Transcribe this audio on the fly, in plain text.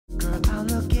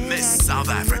South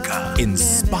Africa.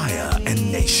 Inspire a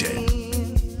nation.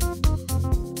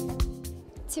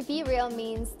 To be real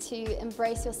means to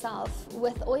embrace yourself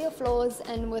with all your flaws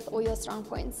and with all your strong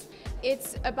points.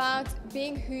 It's about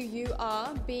being who you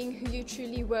are, being who you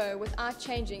truly were without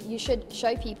changing. You should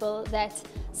show people that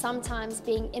sometimes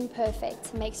being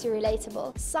imperfect makes you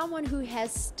relatable. Someone who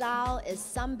has style is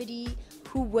somebody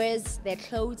who wears their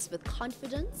clothes with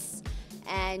confidence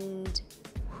and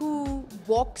who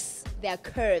walks their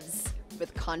curves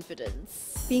with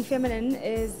confidence. Being feminine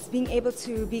is being able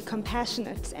to be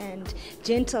compassionate and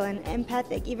gentle and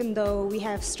empathic, even though we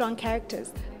have strong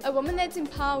characters. A woman that's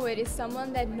empowered is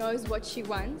someone that knows what she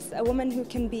wants. A woman who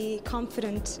can be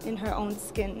confident in her own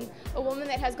skin. A woman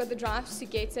that has got the drive to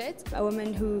get it. A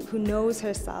woman who knows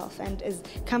herself and is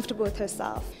comfortable with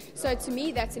herself. So to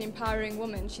me, that's an empowering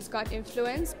woman. She's got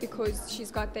influence because she's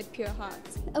got that pure heart.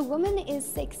 A woman is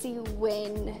sexy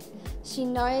when she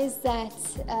knows that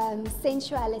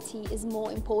sensuality is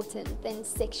more important than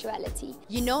sexuality.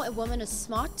 You know a woman is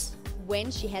smart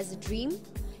when she has a dream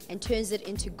and turns it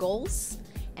into goals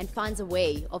and finds a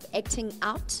way of acting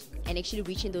out and actually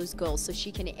reaching those goals so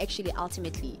she can actually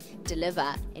ultimately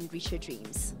deliver and reach her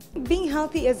dreams. Being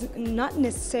healthy is not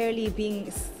necessarily being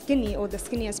skinny or the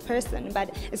skinniest person,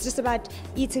 but it's just about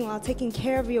eating well, taking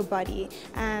care of your body,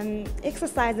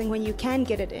 exercising when you can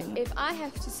get it in. If I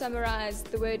have to summarize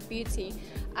the word beauty,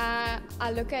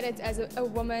 I look at it as a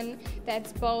woman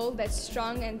that's bold, that's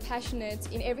strong and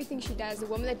passionate in everything she does, a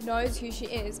woman that knows who she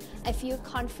is. If you're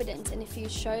confident and if you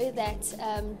show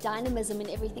that dynamism in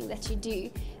everything that you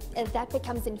do, that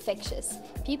becomes infectious.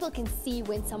 People can see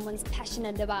when someone's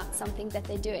passionate about something that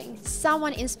they're doing.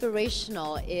 Someone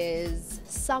inspirational is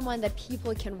someone that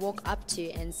people can walk up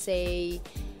to and say,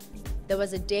 there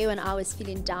was a day when I was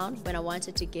feeling down, when I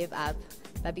wanted to give up,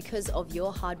 but because of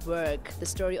your hard work, the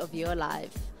story of your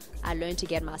life, I learned to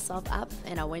get myself up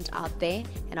and I went out there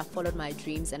and I followed my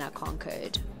dreams and I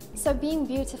conquered. So being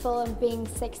beautiful and being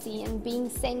sexy and being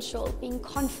sensual, being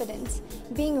confident,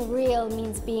 being real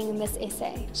means being Miss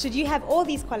SA. Should you have all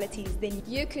these qualities, then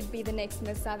You could be the next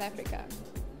Miss South Africa.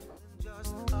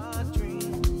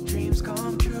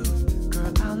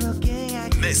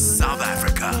 Miss South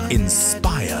Africa.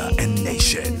 Inspire